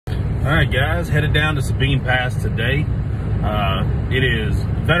Alright guys, headed down to Sabine Pass today. It is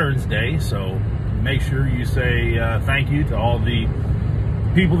Veterans Day, so make sure you say thank you to all the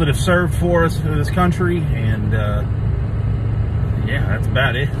people that have served for us for this country, and yeah, that's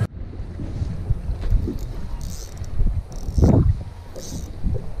about it.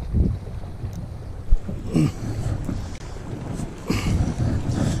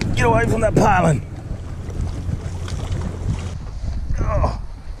 Get away from that piling. Oh,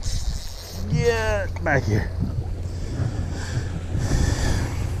 yeah, back here.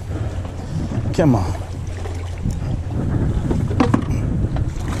 Come on.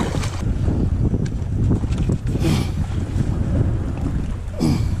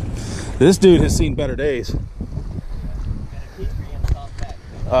 This dude has seen better days.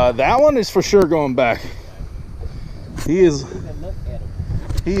 That one is for sure going back. He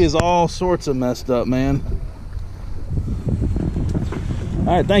is all sorts of messed up, man.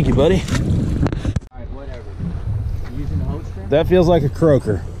 All right, thank you, buddy. All right, whatever. You using the hose string? That feels like a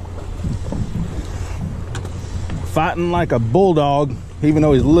croaker. Fighting like a bulldog, even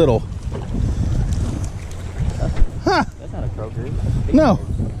though he's little. Huh. That's not a croaker. No.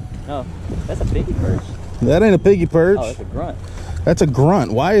 No, that's a piggy perch. That ain't a piggy perch. Oh, that's a grunt. That's a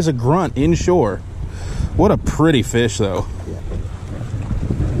grunt. Why is a grunt inshore? What a pretty fish, though. Yeah.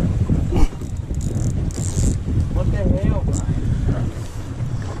 What the hell, Brian?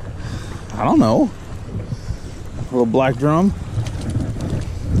 I don't know. A little black drum.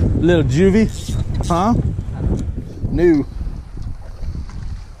 Little juvie. Huh? New.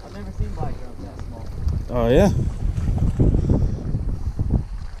 I've never seen black drums that small. Oh, yeah?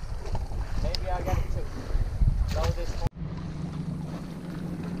 Maybe I got to throw this one.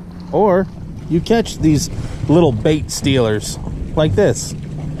 Or you catch these little bait stealers like this.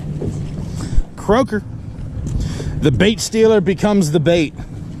 Croaker. The bait stealer becomes the bait.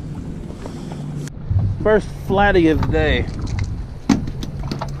 First flatty of the day.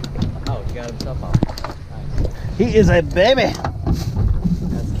 Oh, he got himself off. Nice. He is a baby.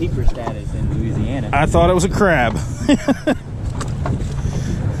 That's keeper status in Louisiana. I thought it was a crab.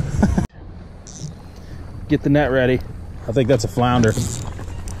 Get the net ready. I think that's a flounder.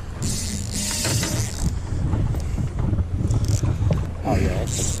 Oh yeah,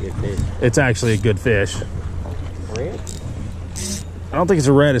 that's a good fish. It's actually a good fish. Red? I don't think it's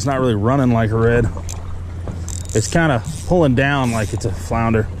a red. It's not really running like a red. It's kind of pulling down like it's a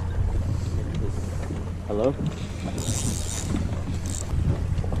flounder. Hello?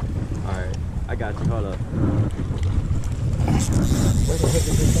 Alright, I got you. Hold up. Where the heck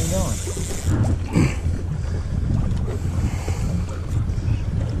is this thing going?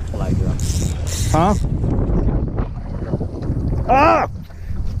 Black drum. Huh? Ah!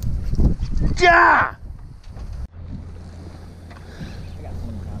 Yeah!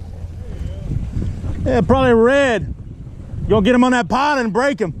 Yeah, probably red. You gonna get him on that pile and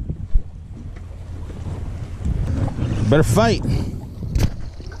break him. Better fight.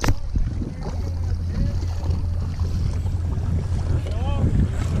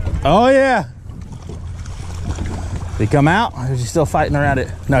 Oh yeah. Did he come out? Or is he still fighting around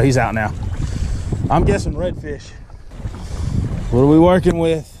it? No, he's out now. I'm guessing redfish. What are we working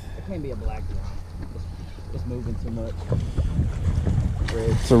with? It can't be a black drum. It's moving too much. Red.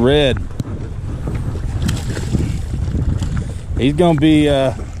 It's a red. He's gonna be,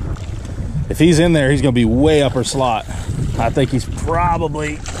 if he's in there, he's gonna be way upper slot. I think he's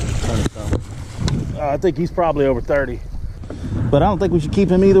probably, I think he's probably over 30. But I don't think we should keep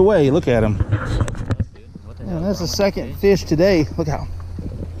him either way. Look at him. Man, that's the second fish today. Look out.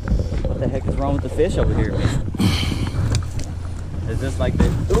 What the heck is wrong with the fish over here, man? Is this like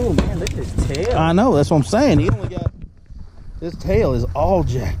this? Oh man, look at his tail. I know, that's what I'm saying. He only got, his tail is all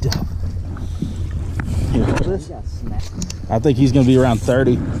jacked up. Here, hold this. I think he's gonna be around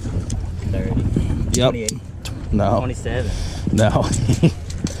 30. 30. Yep. 28. No. 27. No.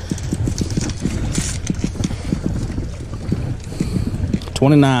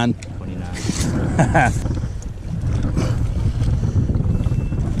 29. 29.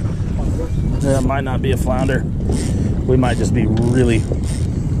 That might not be a flounder. We might just be really,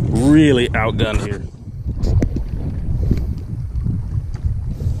 really outgunned here.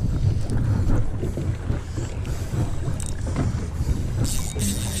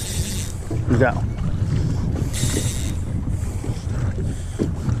 Look out.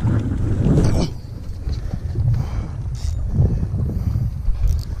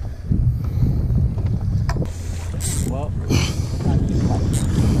 Well,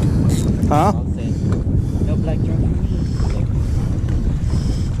 huh? No black drum.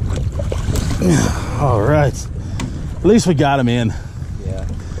 All right. At least we got him in. Yeah.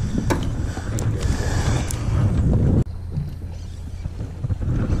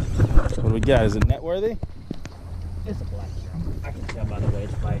 got? Is it net worthy? It's a black drum. I can tell by the way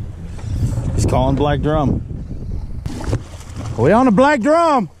it's fighting. He's calling black drum. Are we on the black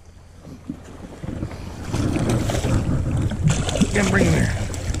drum? Bring him here.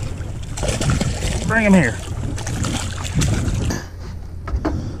 Bring him here.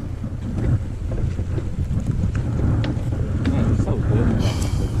 Man, it's so good.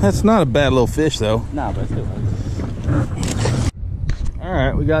 That's not a bad little fish though. Nah, but it's still good. All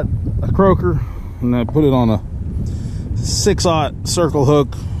right, we got a croaker, and I put it on a 6/0 circle hook,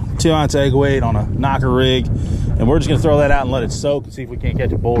 2-ounce egg weight on a knocker rig, and we're just gonna throw that out and let it soak and see if we can't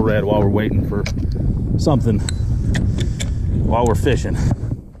catch a bull red while we're waiting for something while we're fishing. I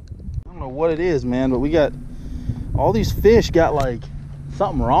don't know what it is, man, but we got all these fish got like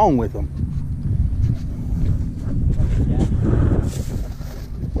something wrong with them.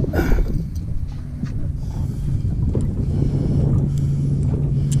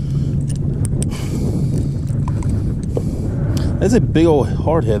 That's a big old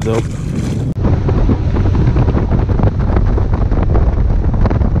hardhead though.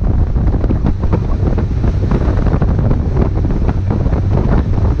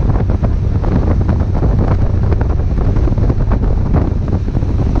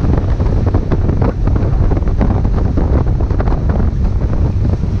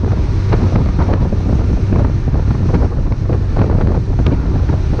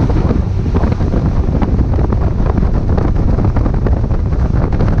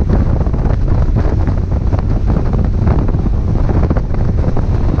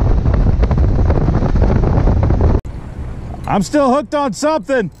 I'm still hooked on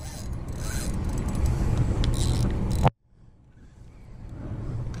something.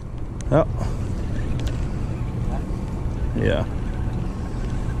 Oh. Yeah.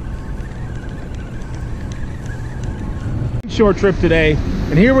 Short trip today,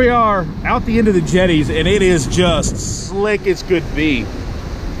 and here we are out the end of the jetties, and it is just slick as could be.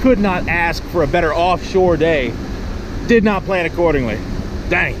 Could not ask for a better offshore day. Did not plan accordingly.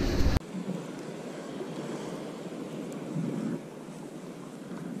 Dang.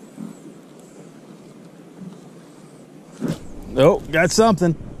 Oh, got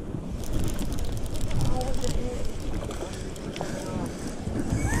something.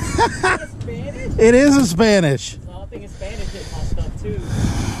 It is a Spanish. I think it's Spanish hit my stuff too.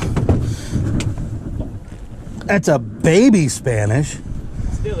 That's a baby Spanish.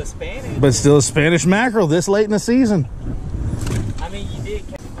 Still a Spanish. But still a Spanish mackerel this late in the season. I mean, you did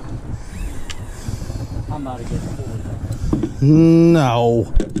catch. I'm about to get pulled.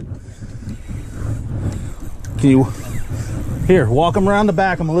 No. Can you... Here, walk them around the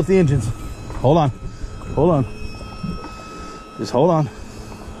back. I'm gonna lift the engines. Hold on. Hold on. Just hold on.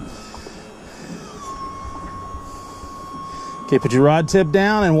 Okay, put your rod tip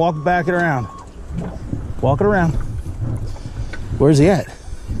down and walk back it around. Walk it around. Where's he at? At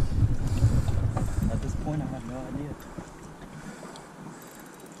this point, I have no idea.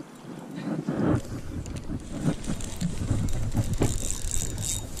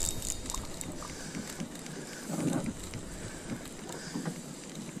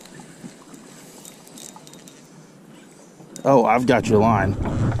 Oh, I've got your line.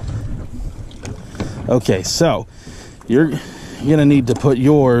 Okay, so you're gonna need to put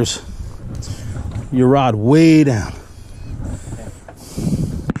your rod way down.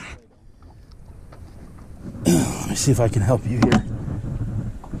 Let me see if I can help you here.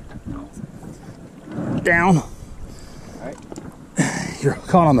 Down. All right. You're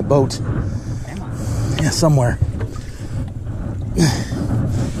caught on the boat. Am I? Yeah, somewhere.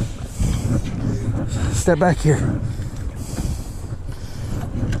 Step back here. I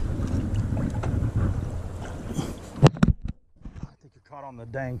think you're caught on the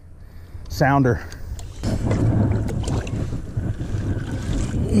dang sounder.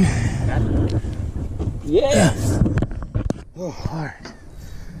 Yeah. Oh, all right.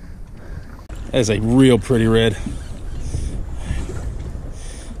 That is a real pretty red.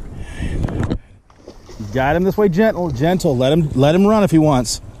 Guide him this way, gentle. Let him run if he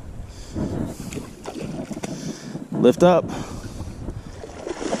wants. Lift up.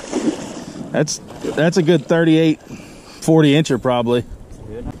 That's a good 38, 40 incher probably.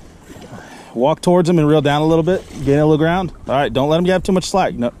 Walk towards him and reel down a little bit. Gain a little ground. All right, don't let him have too much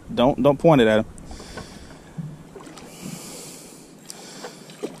slack. No, don't point it at him.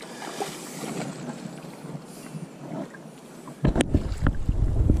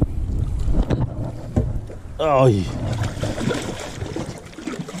 Oh, he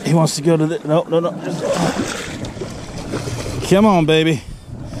wants to go to the... No. Come on, baby.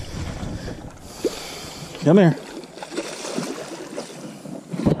 Come here.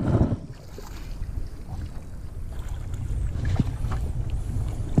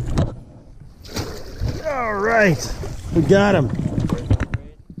 right, we got him.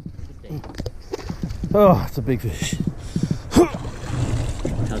 Oh, it's a big fish.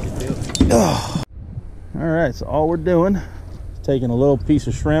 How's it feel? Oh. All right, so all we're doing is taking a little piece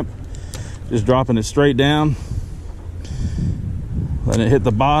of shrimp, just dropping it straight down, letting it hit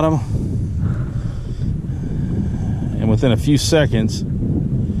the bottom, and within a few seconds,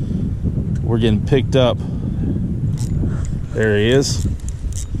 we're getting picked up. There he is.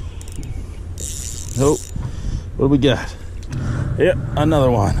 Oh, what do we got? Yep,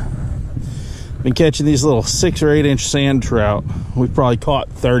 another one. Been catching these little 6 or 8 inch sand trout. We've probably caught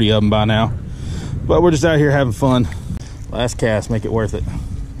 30 of them by now, but we're just out here having fun. Last cast, make it worth it.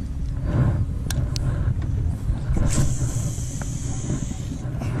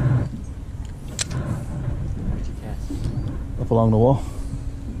 Where'd you cast? Up along the wall.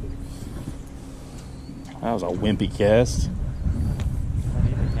 That was a wimpy cast. What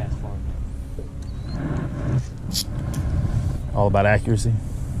did you cast for? All about accuracy.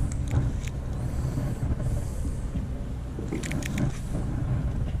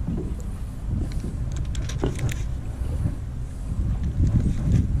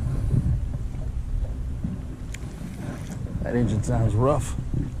 That engine sounds rough.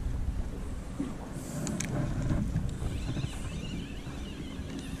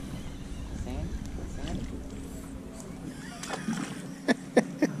 Sand? Sand?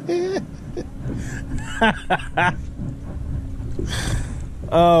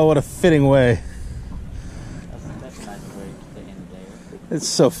 Oh, what a fitting way. That's a nice way to end the day. It's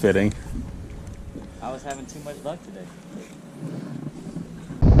so fitting. I was having too much luck today.